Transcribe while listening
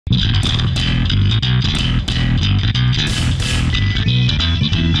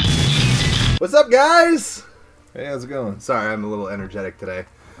What's up, guys? Hey, how's it going? Sorry, I'm a little energetic today.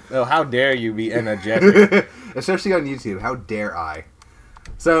 Oh, how dare you be energetic? Especially on YouTube. How dare I?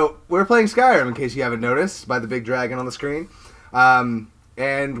 So, we're playing Skyrim, in case you haven't noticed, by the big dragon on the screen.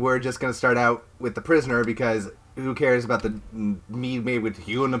 And we're just going to start out with the prisoner, because who cares about the mead made with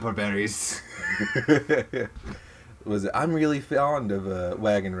juniper berries? I'm really fond of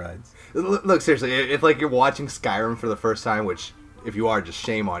wagon rides. Look, seriously, if like you're watching Skyrim for the first time, which if you are, just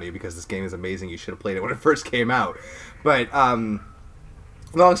shame on you, because this game is amazing. You should have played it when it first came out. But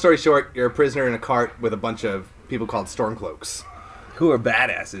long story short, you're a prisoner in a cart with a bunch of people called Stormcloaks, who are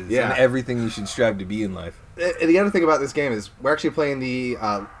badasses and everything you should strive to be in life. The other thing about this game is we're actually playing the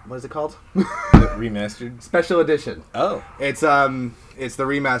what is it called? Remastered Special Edition. Oh, it's the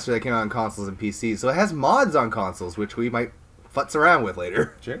remaster that came out on consoles and PCs, so it has mods on consoles, which we might futz around with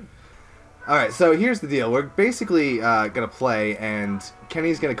later. Sure. All right, so here's the deal. We're basically gonna play, and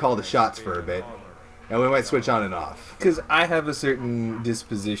Kenny's gonna call the shots for a bit, and we might switch on and off. Because I have a certain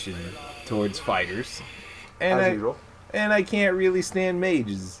disposition towards fighters, and usual. And I can't really stand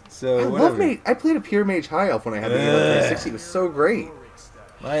mages. So I whatever. love mage. I played a pure mage high elf when I had the 360. It was so great.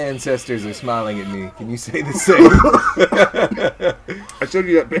 My ancestors are smiling at me. Can you say the same? I showed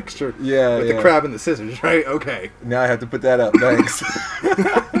you that picture. Yeah, with the crab and the scissors, right? Okay. Now I have to put that up. Thanks.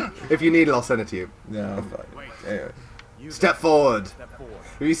 If you need it, I'll send it to you. No, I'm fine. Anyway. Step forward.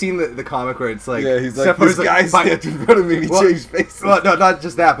 Have you seen the comic where it's like... Yeah, he's like, this guy stepped in front of me and he changed faces. Well, no, not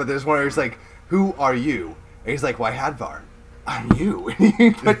just that, but there's one where it's like, who are you? And he's like, why, Hadvar? I'm you. And he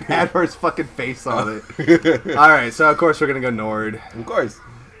put Hadvar's fucking face on it. Alright, so of course we're going to go Nord. Of course.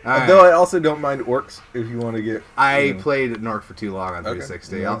 Right. Though I also don't mind orcs if you want to get... I played Nord for too long on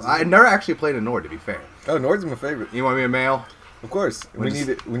 360. I never actually played a Nord, to be fair. Oh, Nord's my favorite. You want me a male? Of course. We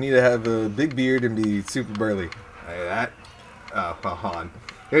need to have a big beard and be super burly. Hey, that? Oh, well, hold on.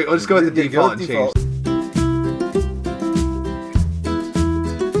 We'll just go with the default and change.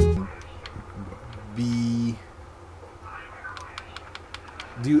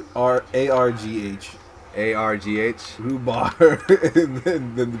 Do ARGH. ARGH? Rhubarb. and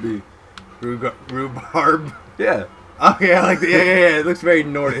then the B. Rhubarb? Yeah. Okay, I like that. Yeah. It looks very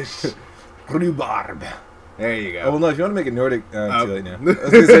Nordish. Rhubarb. There you go. Oh, well, no, if you want to make it Nordic, too late now. I was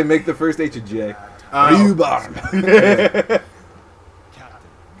going to say make the first H a J. Rhubarb.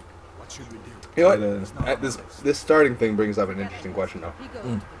 You know what? This starting thing brings up an interesting question, though.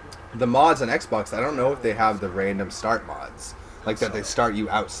 The mods on Xbox, I don't know if they have the random start mods. Like that they start you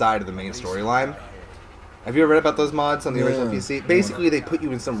outside of the main storyline. Have you ever read about those mods on the original PC? Basically, they put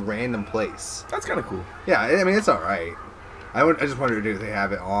you in some random place. That's kind of cool. Yeah, I mean, it's alright. I just wondered if they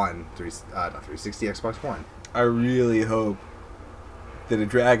have it on not 360, Xbox One. I really hope that a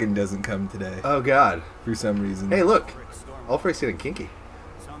dragon doesn't come today. Oh, God. For some reason. Hey, look. Ulfric's getting kinky.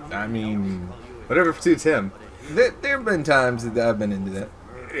 I mean... whatever suits him. There have been times that I've been into that.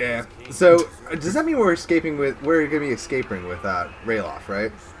 Yeah. So, does that mean we're going to be escaping with Rayloff,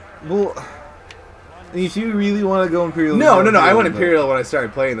 right? Well, if you really want to go Imperial... No. I went Imperial when I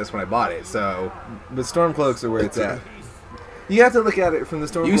started playing this when I bought it, so... But Stormcloaks are where it's at. You have to look at it from the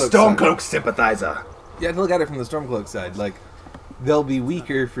Stormcloak side. You Stormcloak sympathizer! You have to look at it from the Stormcloak side. Like, they'll be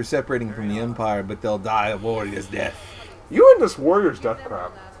weaker for separating from the Empire, but they'll die a warrior's death. You and this warrior's death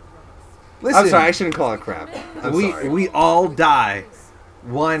crap. Listen, I'm sorry, I shouldn't call it crap. We all die.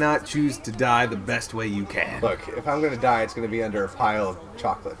 Why not choose to die the best way you can? Look, if I'm going to die, it's going to be under a pile of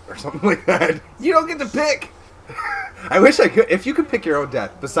chocolate or something like that. You don't get to pick! I wish I could. If you could pick your own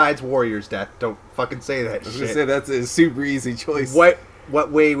death, besides warrior's death, don't fucking say that shit. I was going to say, that's a super easy choice.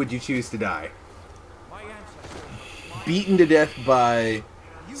 What way would you choose to die? Beaten to death by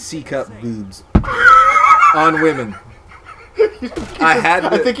C-cup boobs. On women.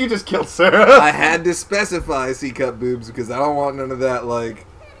 I think you just killed Sarah. I had to specify C-cup boobs because I don't want none of that, like,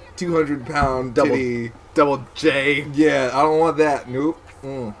 200-pound double J. Yeah, I don't want that. Nope.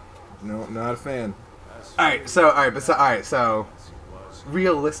 No, not a fan. Alright, so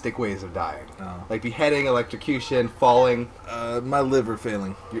realistic ways of dying. Oh. Like beheading, electrocution, falling. My liver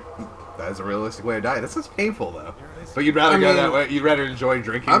failing. That is a realistic way of dying. That sounds painful, though. But you'd rather go that way. You'd rather enjoy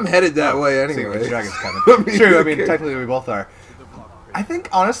drinking. I'm headed that way anyway. Dragon's coming. True. I mean, technically we both are. I think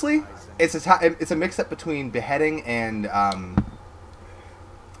honestly, it's a mix-up between beheading and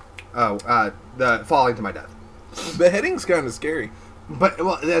the falling to my death. Beheading's kind of scary. But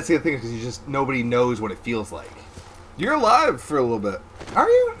well, that's the thing because nobody knows what it feels like. You're alive for a little bit. Are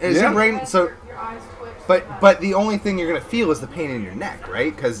you? Is your brain so? But the only thing you're gonna feel is the pain in your neck,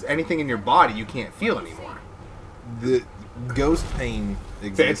 right? Because anything in your body you can't feel anymore. Ghost Pain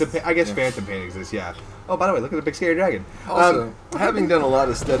exists. Phantom Pain, I guess Phantom Pain exists, yeah. Oh, by the way, look at the big scary dragon. Also, having done a lot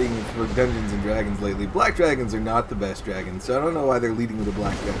of studying for Dungeons and Dragons lately, black dragons are not the best dragons, so I don't know why they're leading with a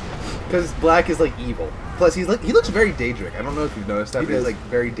black dragon. Because black is like evil. Plus, he looks very Daedric. I don't know if you've noticed that, but he's like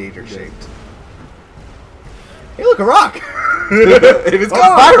very Daedric shaped. Hey, look, a rock! It is gone!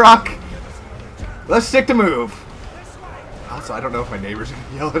 Bye, rock! Let's stick to move. Also, I don't know if my neighbors are going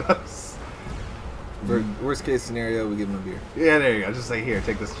to yell at us. For worst case scenario, we give them a beer. Yeah, there you go. Just like, here,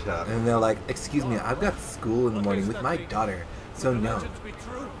 take this shot. And they're like, excuse me, I've got school in the morning with my daughter, so no.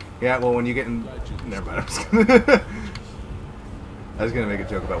 Yeah, well, when you get in... Never mind. I was going to make a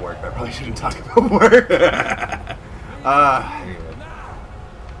joke about work, but I probably shouldn't talk about work. Anyway.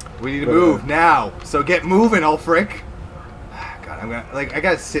 We need to move now. So get moving, Ulfric. God, I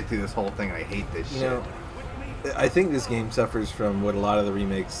gotta sit through this whole thing, and I hate this shit. You know, I think this game suffers from what a lot of the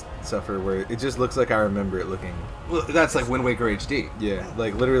remakes suffer, where it just looks like I remember it looking. Well, that's like Wind Waker HD. Yeah,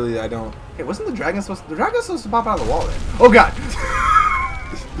 like literally, I don't. Hey, wasn't the dragon supposed to pop out of the wall then? Oh God!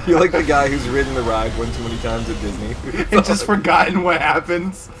 You're like the guy who's ridden the ride one too many times at Disney and just forgotten what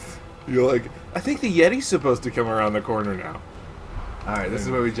happens. You're like, I think the Yeti's supposed to come around the corner now. All right, this is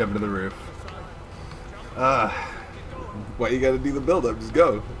where we jump into the roof. Why you gotta do the build-up? Just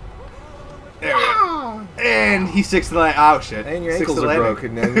go. There we go. And he sticks to the line. Oh shit! And your ankles are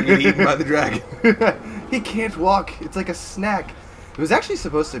broken, and you get eaten by the dragon. He can't walk. It's like a snack. It was actually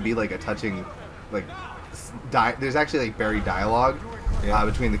supposed to be like a touching, like, there's actually like buried dialogue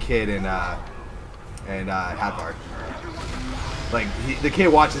between the kid and Hathor. Like the kid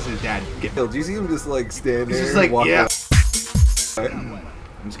watches his dad get killed. Do you see him just like stand there? He's just like, yeah. Right.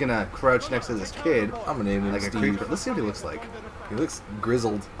 I'm just gonna crouch next to this kid. I'm gonna name him like Steve. a creeper. Let's see what he looks like. He looks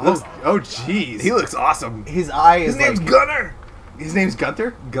grizzled. Oh jeez. He looks awesome. His eye is His name's like, Gunnar. His name's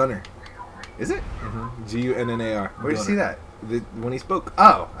Gunther? Gunnar. Is it? Mm-hmm. Gunnar. Where did you see that? When he spoke.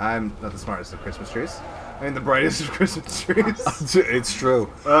 Oh, I'm not the smartest of Christmas trees. I mean, the brightest of Christmas trees. It's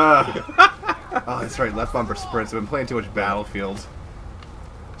true. Oh, that's right. Left bumper sprints. I've been playing too much Battlefield.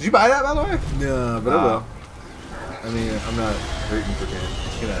 Did you buy that, by the way? No, but I will. I mean, I'm not hurting for cash.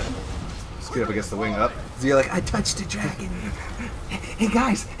 Just get up against the wing up. So you're like, I touched a dragon. Hey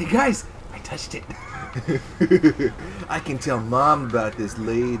guys, I touched it. I can tell Mom about this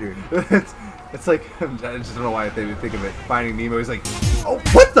later. It's like, I just don't know why they would think of it. Finding Nemo, he's like, oh,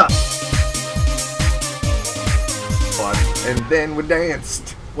 what the? And then we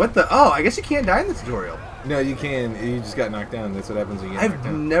danced. What the? Oh, I guess you can't die in the tutorial. No, you can. You just got knocked down. That's what happens when you get knocked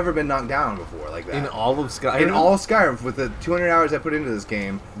down. I've never been knocked down before like that. In all of Skyrim? In all of Skyrim, with the 200 hours I put into this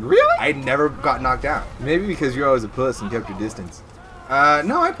game. Really? I never got knocked down. Maybe because you're always a puss and kept your distance.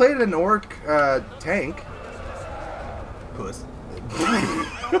 No, I played an orc tank. Puss.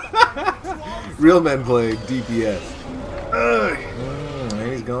 Real men play DPS. Ugh.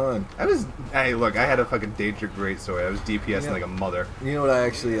 And he's gone. Hey, look, I had a fucking Daedric greatsword. I was DPSing like a mother. You know what? I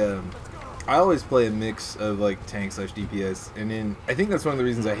actually, I always play a mix of like tank / DPS, and then I think that's one of the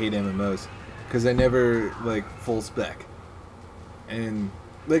reasons I hate MMOs, because I never like full spec. And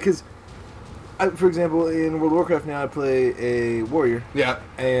like, cause for example, in World of Warcraft now I play a warrior. Yeah.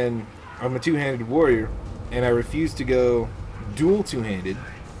 And I'm a two-handed warrior, and I refuse to go dual two-handed,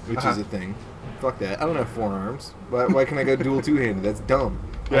 which is a thing. Fuck that. I don't have 4 arms. Why can I go dual two-handed? That's dumb.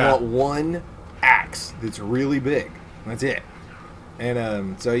 Yeah. I want one axe that's really big. That's it.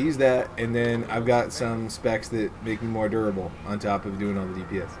 And so I use that, and then I've got some specs that make me more durable on top of doing all the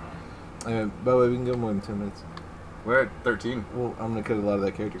DPS. By the way, we can go more than 10 minutes. We're at 13. Well, I'm going to cut a lot of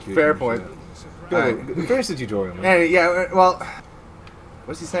that character creation. Fair point. Go, finish the tutorial, man. Hey, yeah, well,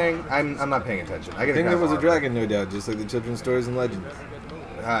 what's he saying? I'm not paying attention. I think there was a dragon, no doubt, just like the children's stories and legends.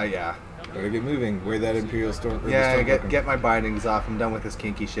 Yeah. Better get moving. Wear that Imperial Storm. Yeah, get my bindings off. I'm done with this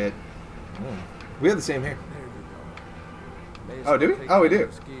kinky shit. We have the same hair. Oh, do we? Oh, we do.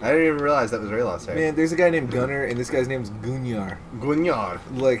 I didn't even realize that was Rayla's hair. Man, there's a guy named Gunnar, and this guy's name's Gunnar. Gunnar.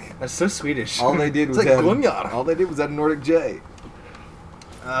 Like, that's so Swedish. All they did was like Gunnar. All they did was add a Nordic J.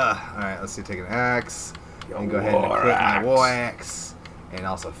 Alright, let's see. Take an axe. And go ahead and equip my war axe. And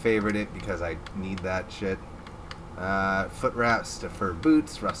also favorite it because I need that shit. Foot wraps to fur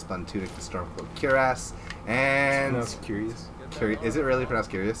boots. Rust spun tunic to stormcloak cuirass. And It's curious. Is it really pronounced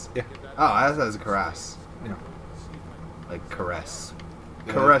curious? Yeah. Oh, I thought it was a cuirass. Yeah. Like caress.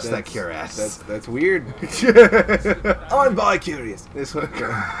 Caress that cuirass. That's weird. I'm bi-curious. This one.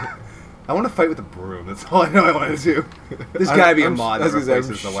 I want to fight with a broom. That's all I know I want to do. There's gotta be a mod that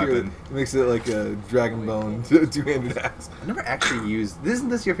replaces the weapon. It makes it like a dragon bone two-handed axe. I never actually used. Isn't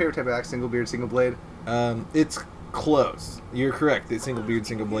this your favorite type of axe? Single beard, single blade? It's close. You're correct. The single beard,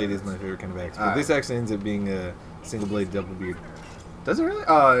 single blade is my favorite kind of axe. But this actually ends up being Single blade, double beard. Does it really?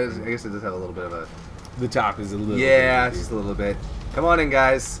 Oh, I guess it does have a little bit of a... The top is a little Yeah, bit just a little bit. Come on in,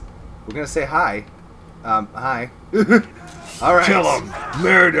 guys. We're going to say hi. Hi. All right. Kill him.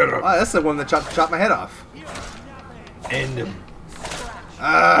 Murder him. Oh, that's the one that chopped my head off. End him.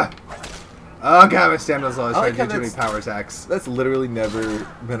 Oh, God, my stamina's low. I was I like trying to how do too many power attacks. That's literally never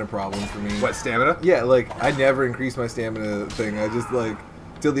been a problem for me. What, stamina? Yeah, like, I never increased my stamina thing. I just, like,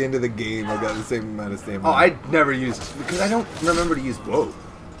 till the end of the game, I got the same amount of stamina. Oh, I never used... Because I don't remember to use... Whoa.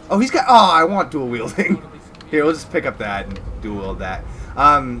 Oh, he's got... Oh, I want dual wielding. Here, we'll just pick up that and dual wield that.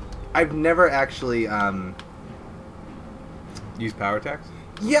 I've never actually... Use power attacks?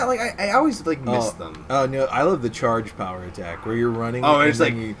 Yeah, like, I always, like, miss them. Oh, no, I love the charge power attack, where you're running and it's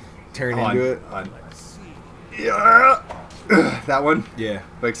like... you turn into it. Yeah. That one? Yeah.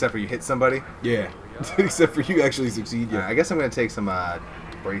 But except for you hit somebody? Yeah. Except for you actually succeed, yeah. I guess I'm going to take some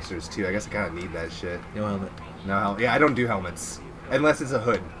bracers, too. I guess I kind of need that shit. No helmet. No helmet. Yeah, I don't do helmets. Unless it's a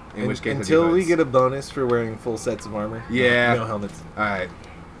hood. In which case until we get a bonus for wearing full sets of armor. Yeah. No helmets. Alright.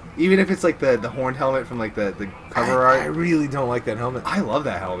 Even if it's like the horned helmet from like the cover art. I really don't like that helmet. I love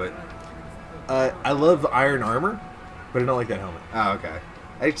that helmet. I love iron armor, but I don't like that helmet. Oh, okay.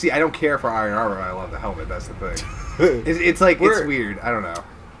 Actually, I don't care for iron armor. I love the helmet. That's the thing. it's like it's weird. I don't know.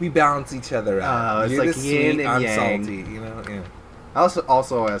 We balance each other out. It's You're like the yin sweet, and I'm yang. salty. You know. Yeah. I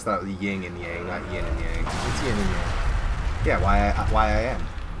also I thought it was yin and yang, not yin and yang. It's yin and yang. Yeah, why I am.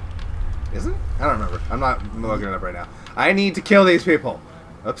 Isn't it? I don't remember. I'm not looking it up right now. I need to kill these people.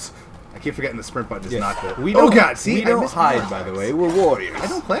 Oops. I keep forgetting the sprint button is not the... We don't, God, see? We don't hide, by the way. We're warriors. I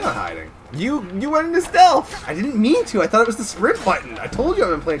don't plan on hiding. You went into stealth. I didn't mean to. I thought it was the sprint button. I told you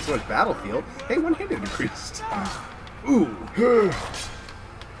I've been playing too much Battlefield. Hey, one-handed increased. Ooh.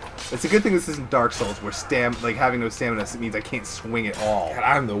 It's a good thing this isn't Dark Souls, where having no stamina means I can't swing at all. God,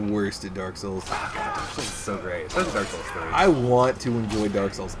 I'm the worst at Dark Souls. Oh, God, Dark Souls is so great. Especially Dark Souls 3. I want to enjoy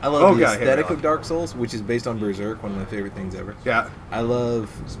Dark Souls. I love the aesthetic of Dark Souls, which is based on Berserk, one of my favorite things ever. Yeah. I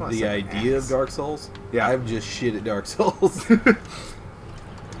love the idea of Dark Souls. Yeah. I'm just shit at Dark Souls.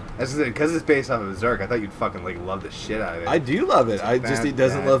 Because it's based off of Berserk, I thought you'd fucking love the shit out of it. I do love it. It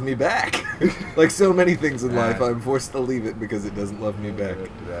doesn't love me back. Like so many things in life, I'm forced to leave it because it doesn't love me back.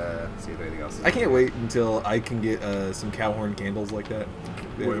 See if anything else. I can't wait until I can get some cow horn candles like that.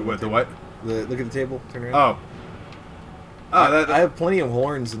 Wait, what? The what? Look at the table. Turn around. Oh. I have plenty of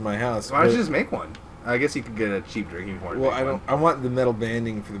horns in my house. Why don't you just make one? I guess you could get a cheap drinking horn. Well, I don't. I want the metal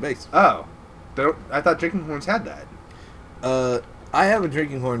banding for the base. Oh, I thought drinking horns had that. I have a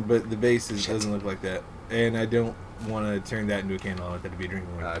drinking horn, but the base doesn't look like that, and I don't want to turn that into a candle. I want that to be a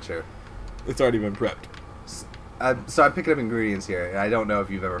drinking horn. True. It's already been prepped. So I'm picking up ingredients here, and I don't know if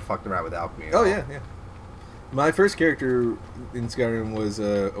you've ever fucked around with alchemy at all. Yeah. My first character in Skyrim was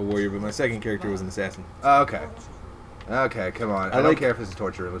a warrior, but my second character was an assassin. Oh, okay. Okay, come on. I don't care if it's a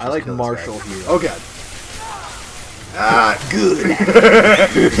torture. I like martial heroes. Oh, God. Good.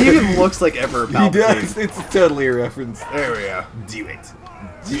 He even looks like Emperor Palpatine. He does. It's totally a reference. There we go. Do it.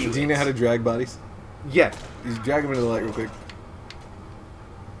 Do you know how to drag bodies? Yeah. Just drag them into the light real quick.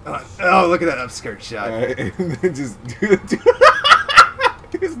 Oh, look at that upskirt shot. Alright, and then just do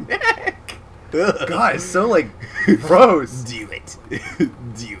it. His neck. God, it's so, gross. Do it.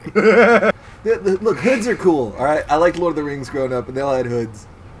 Do it. Look, hoods are cool, alright? I liked Lord of the Rings growing up, and they all had hoods.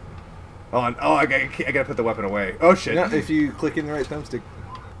 I gotta put the weapon away. Oh, shit. No, if you click in the right thumbstick.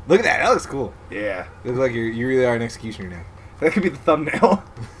 Look at that. That looks cool. Yeah. Looks like you really are an executioner now. That could be the thumbnail.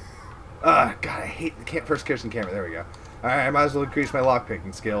 God, I hate the first-person camera. There we go. Alright, I might as well increase my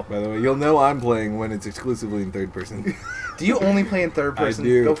lockpicking skill. By the way, you'll know I'm playing when it's exclusively in third person. Do you only play in third person? I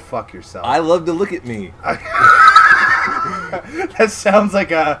do. Go fuck yourself. I love to look at me. That sounds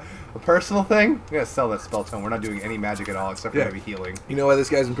like a personal thing? I'm gonna sell that spell tome. We're not doing any magic at all except for maybe healing. You know why this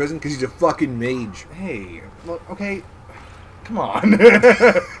guy's in prison? Because he's a fucking mage. Hey, look, okay. Come on.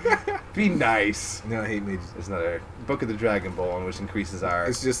 Be nice. No, I hate mages. There's another Book of the Dragon Bowl, which increases our...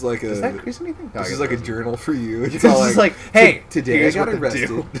 It's just like Does that increase anything? No, it's just like a journal for you. It's just like, hey, today I got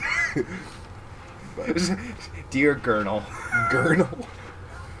arrested. Dear Gurnal. Gurnal.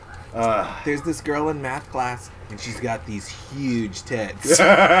 There's this girl in math class, and she's got these huge tits.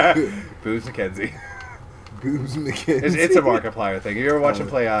 Boobs McKenzie. Boobs McKenzie. It's a Markiplier thing. You ever watch him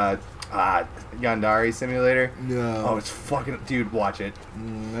play Yandere Simulator? No. Oh, it's fucking... Dude, watch it.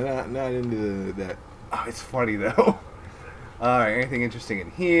 Not into that. Oh, it's funny, though. Alright, anything interesting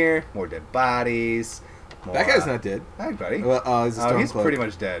in here? More dead bodies. More, that guy's not dead. Hi, buddy. Well, he's pretty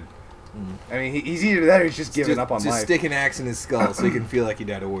much dead. I mean, he's either that or he's just giving up on life. Just stick an axe in his skull so he can feel like he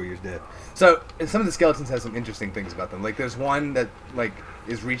died a warrior's death. So, some of the skeletons have some interesting things about them. Like, there's one that,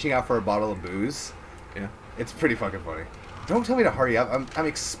 is reaching out for a bottle of booze. Yeah. It's pretty fucking funny. Don't tell me to hurry up. I'm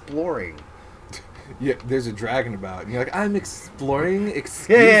exploring. Yeah, there's a dragon about, and you're like, I'm exploring.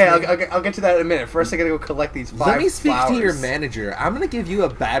 Yeah. I'll get to that in a minute. First, I gotta go collect these 5 Let me speak flowers. to your manager. I'm gonna give you a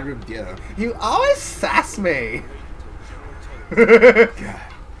bad review. You always sass me. God.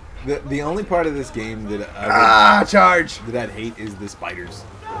 The only part of this game that charge that I'd hate is the spiders.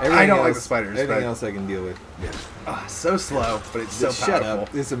 I don't like the spiders. Everything else I can deal with. So slow, but it's so powerful. Shut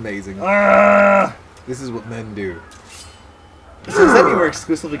up! It's amazing. This is what men do. So does that mean we're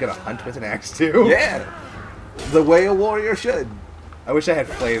exclusively gonna hunt with an axe too? Yeah, the way a warrior should. I wish I had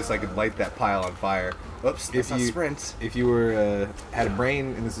flames so I could light that pile on fire. Oops, that's not sprint. If you were had a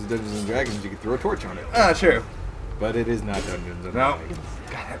brain and this is Dungeons and Dragons, you could throw a torch on it. True. But it is not Dungeons and Dragons.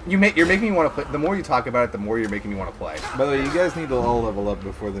 God, you're making me want to play. The more you talk about it, the more you're making me want to play. By the way, you guys need to all level up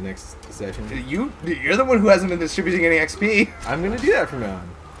before the next session. You're the one who hasn't been distributing any XP. I'm gonna do that from now on.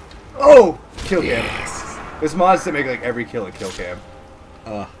 Oh, kill cam. There's mods that make like every kill a kill cam.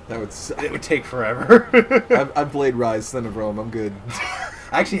 That would suck. It would take forever. I've played Rise, Son of Rome. I'm good.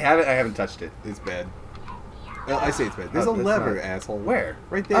 I actually have it. I haven't touched it. It's bad. I say it's bad. There's a lever, asshole. Where?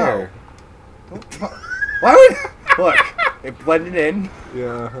 Right there. Oh. Why would... Look, it blended in.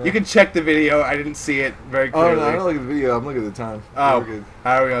 Yeah. You can check the video. I didn't see it very clearly. Oh, no, I don't look at the video. I'm looking at the time. Oh, we're good.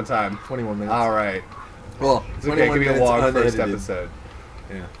 How are we on time? 21 minutes. All right. Well, it's okay. It could be a long unedited. first episode.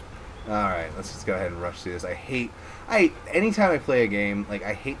 Yeah. All right. Let's just go ahead and rush through this. Anytime I play a game, like,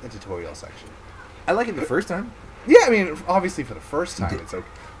 I hate the tutorial section. I like it the first time. Yeah, I mean, obviously for the first time, it's okay.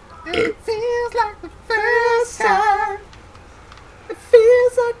 It feels like the first time. It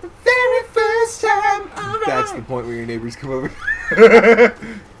feels like the very first time. That's the point where your neighbors come over.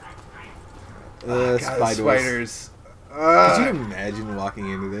 God, spiders. Could you imagine walking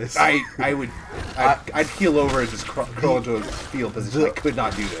into this? I'd keel over and just crawl into a field position. I could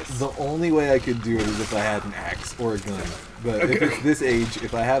not do this. The only way I could do it is if I had an axe or a gun. But if it's this age,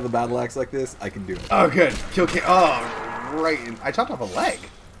 if I have a battle axe like this, I can do it. Oh, good. Kill. Oh, right. I chopped off a leg.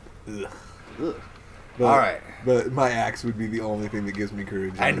 Ugh. But, all right. But my axe would be the only thing that gives me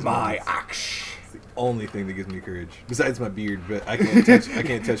courage. And my axe. It's the only thing that gives me courage. Besides my beard, but I can't touch my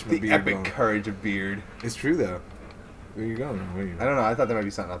the beard. The epic courage of beard. It's true though. Where are you going? I don't know. I thought there might be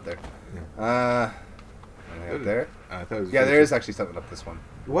something up there. Yeah. Up there? I thought it was there is actually something up this one.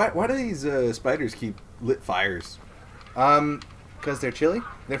 Why do these spiders keep lit fires? Because they're chilly.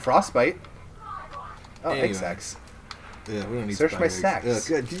 They're frostbite. Oh, anyway. egg sacks. Yeah, we don't need Search my eggs. sacks.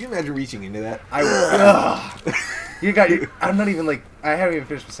 Good. Could you imagine reaching into that? I would. I'm not even like. I haven't even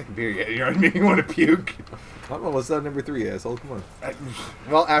finished my second beer yet. You're making me want to puke. I'm almost on number 3, asshole. Come on.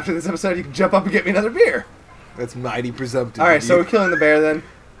 Well, after this episode, you can jump up and get me another beer. That's mighty presumptive. All right, so we're killing the bear then.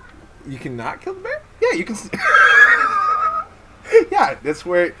 You cannot kill the bear? Yeah, you can. Yeah, that's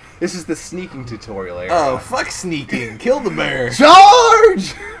where. This is the sneaking tutorial area. Oh, fuck sneaking. Kill the bear.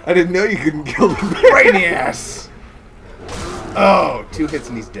 Charge! I didn't know you couldn't kill the bear. Right in the ass. Oh, 2 hits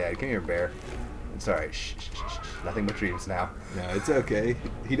and he's dead. Come here, bear. It's alright. Shh. Nothing but dreams now. No, it's okay.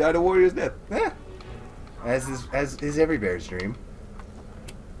 He died a warrior's death. Yeah. As is every bear's dream.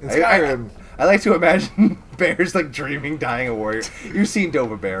 In Skyrim. I like to imagine bears like dreaming dying a warrior. You've seen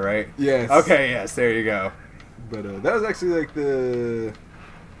Dover Bear, right? Yes. Okay, yes, there you go. But that was actually like the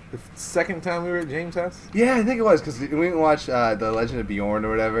second time we were at James' house. Yeah, I think it was because we went and watched The Legend of Bjorn or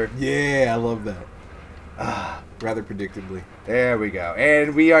whatever. Yeah, I love that. Rather predictably. There we go.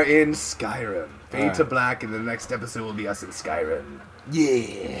 And we are in Skyrim. Fade to black, and the next episode will be us in Skyrim.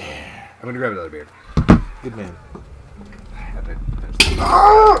 Yeah. I'm going to grab another beer. Good man.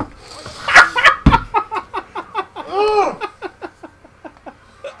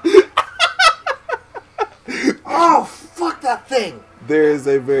 Oh, fuck that thing! There is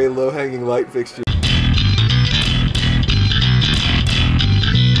a very low-hanging light fixture.